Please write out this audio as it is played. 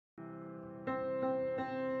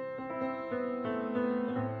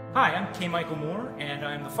Hi, I'm K. Michael Moore, and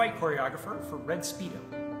I'm the fight choreographer for Red Speedo.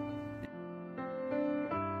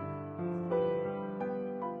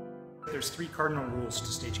 There's 3 cardinal rules to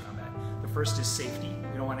stage combat. The first is safety.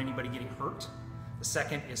 We don't want anybody getting hurt. The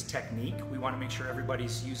second is technique. We want to make sure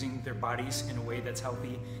everybody's using their bodies in a way that's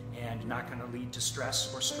healthy and not going to lead to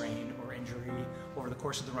stress or strain or injury over the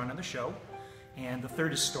course of the run of the show. And the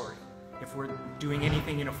third is story. If we're doing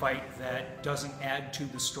anything in a fight that doesn't add to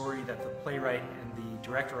the story that the playwright and the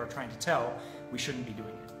director are trying to tell, we shouldn't be doing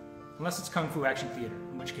it. Unless it's Kung Fu action theater,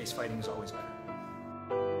 in which case fighting is always better.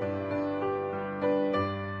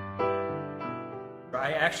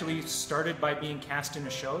 I actually started by being cast in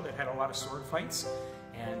a show that had a lot of sword fights,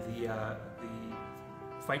 and the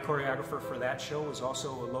fight choreographer for that show was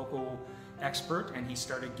also a local expert, and he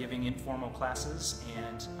started giving informal classes,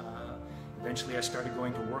 and eventually I started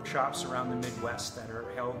going to workshops around the Midwest that are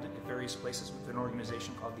held at various places with an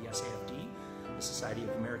organization called the SAFD, the Society of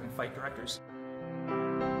American Fight Directors.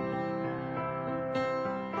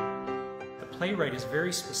 The playwright is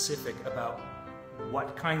very specific about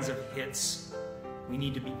what kinds of hits we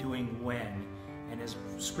need to be doing when, and has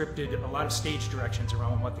scripted a lot of stage directions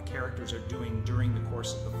around what the characters are doing during the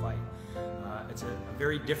course of the fight. It's a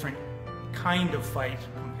very different kind of fight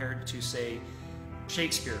compared to, say,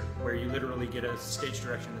 Shakespeare, where you literally get a stage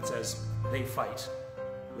direction that says, they fight,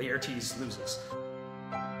 Laertes loses.